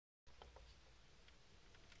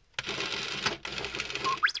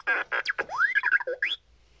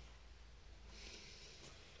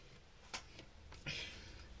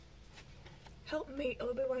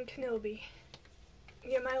Obi-Wan Kenobi.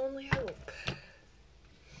 You're my only hope.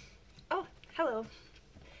 Oh, hello.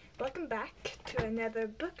 Welcome back to another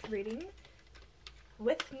book reading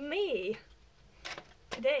with me.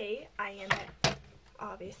 Today I am at,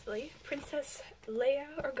 obviously, Princess Leia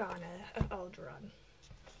Organa of Alderaan.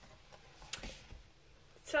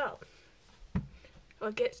 So,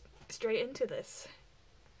 we'll get straight into this.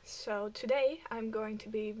 So today I'm going to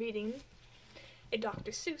be reading a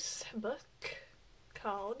Dr. Seuss book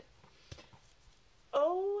called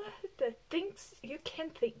Oh, the Things You Can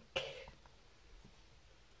Think.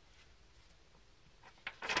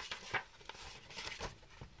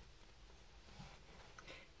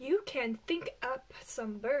 You can think up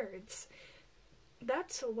some birds.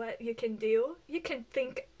 That's what you can do. You can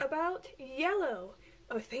think about yellow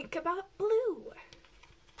or think about blue.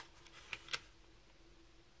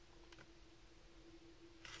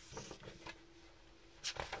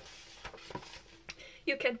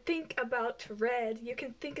 You can think about red, you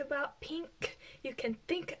can think about pink, you can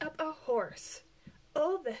think up a horse.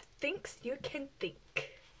 Oh, the things you can think.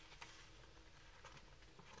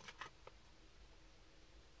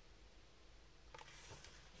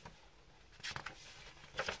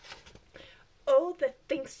 Oh, the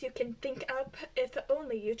things you can think up if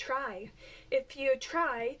only you try. If you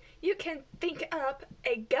try, you can think up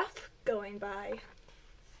a guff going by.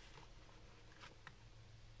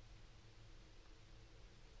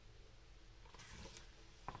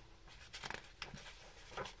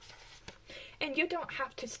 And you don't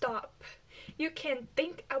have to stop. You can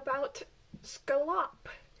think about scallop.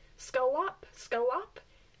 Scallop, scallop,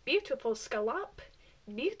 beautiful scallop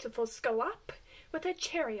with a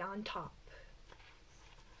cherry on top.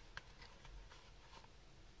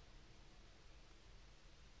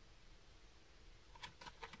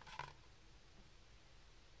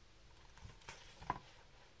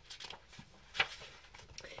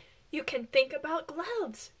 You can think about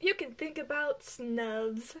gloves. You can think about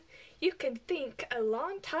snubs. You can think a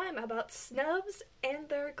long time about snubs and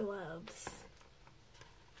their gloves.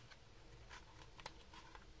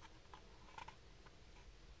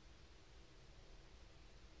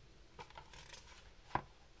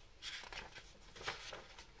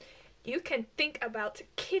 You can think about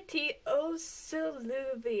Kitty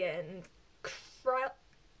O'Sullivan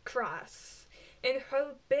Cross in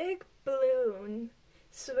her big balloon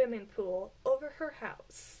swimming pool over her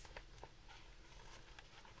house.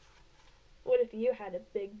 What if you had a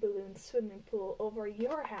big balloon swimming pool over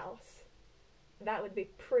your house? That would be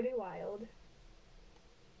pretty wild.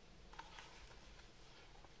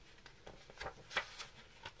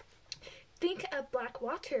 Think of black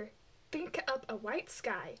water. Think up a white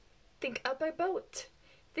sky. Think up a boat.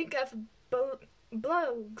 Think of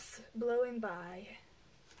blows blowing by.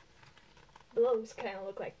 Blows kind of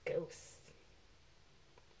look like ghosts.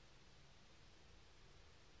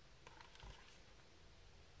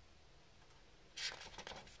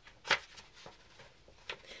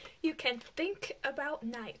 You can think about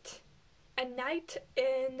night. A night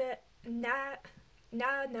in Nanup.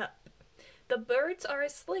 The birds are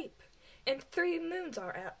asleep, and 3 moons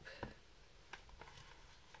are up.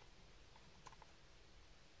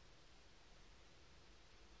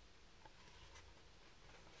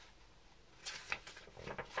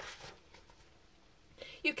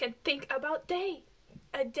 You can think about day.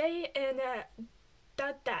 A day in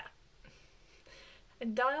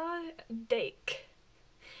Dake.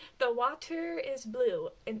 The water is blue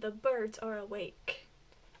and the birds are awake.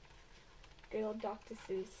 Good old Dr.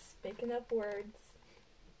 Seuss, making up words.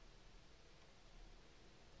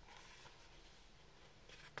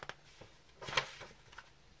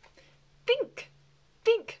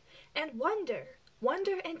 Think, and wonder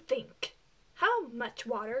and think. How much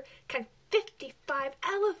water can 55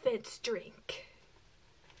 elephants drink?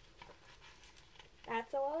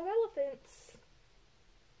 That's a lot of elephants.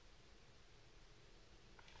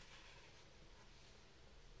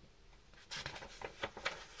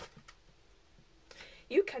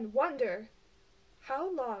 You can wonder,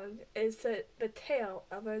 how long is the tail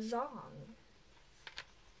of a zong?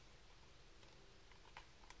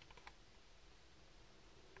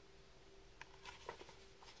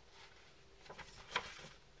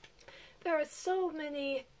 There are so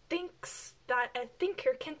many thinks that a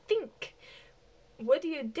thinker can think. Would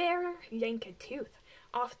you dare yank a tooth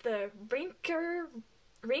off the rinker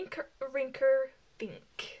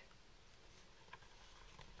think?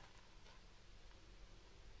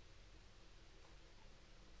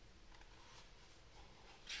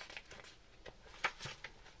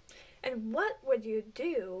 And what would you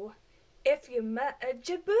do if you met a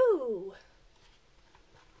Jaboo?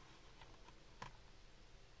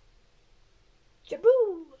 Jaboo!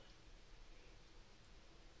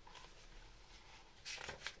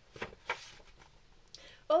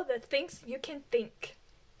 the things you can think.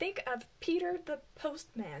 Think of Peter the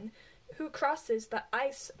postman, who crosses the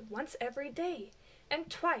ice once every day, and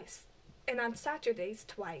twice, and on Saturdays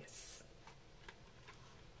twice.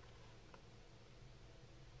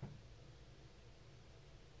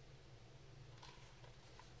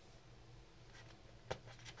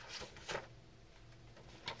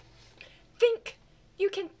 Think! You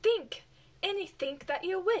can think anything that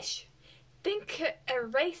you wish. Think a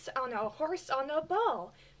race on a horse on a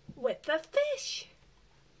ball with a fish.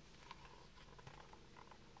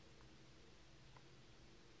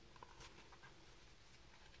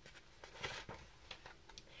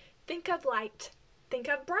 Think of light. Think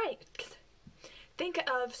of bright. Think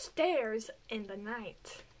of stairs in the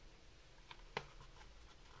night.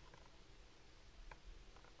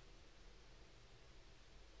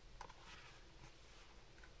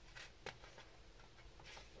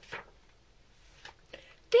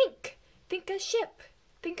 Think a ship.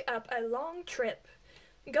 Think up a long trip.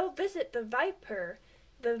 Go visit the Viper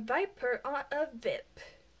on a Vip.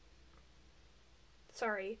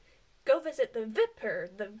 Sorry, go visit the Viper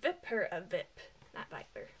a Vip. Not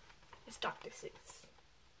Viper. It's Dr. Seuss.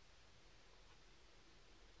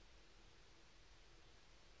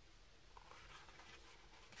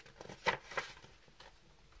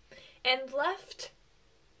 And left,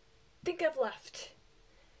 think of left.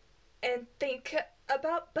 And think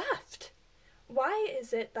about buffed. Why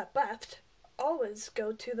is it that buffed always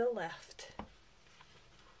go to the left?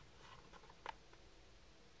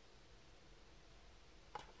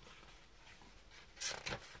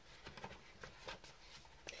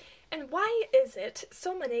 And why is it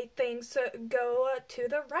so many things go to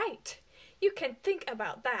the right? You can think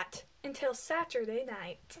about that until Saturday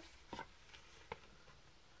night.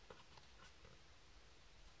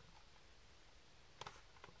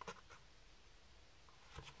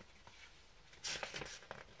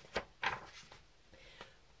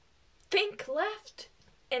 Think left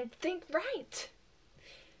and think right,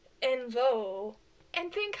 and low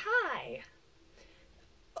and think high.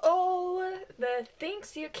 Oh, the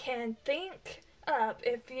things you can think up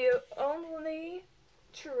if you only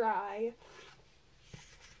try.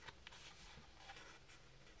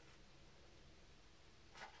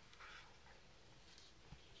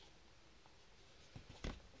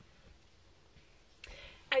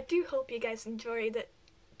 I do hope you guys enjoyed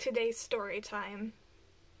today's story time.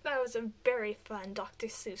 That was a very fun Dr.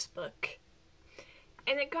 Seuss book,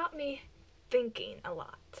 and it got me thinking a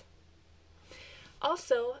lot.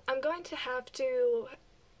 Also, I'm going to have to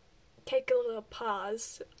take a little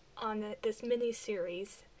pause on this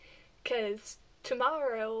mini-series, because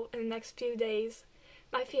tomorrow, in the next few days,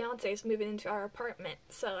 my fiancé is moving into our apartment,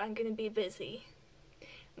 so I'm going to be busy.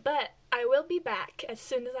 But I will be back as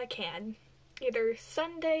soon as I can, either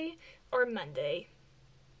Sunday or Monday.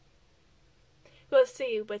 We'll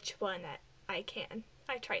see which one I can.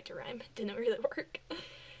 I tried to rhyme. It didn't really work.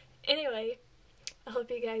 Anyway, I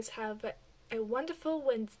hope you guys have a wonderful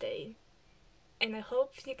Wednesday. And I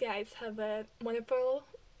hope you guys have a wonderful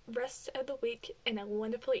rest of the week and a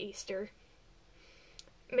wonderful Easter.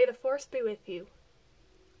 May the Force be with you.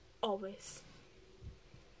 Always.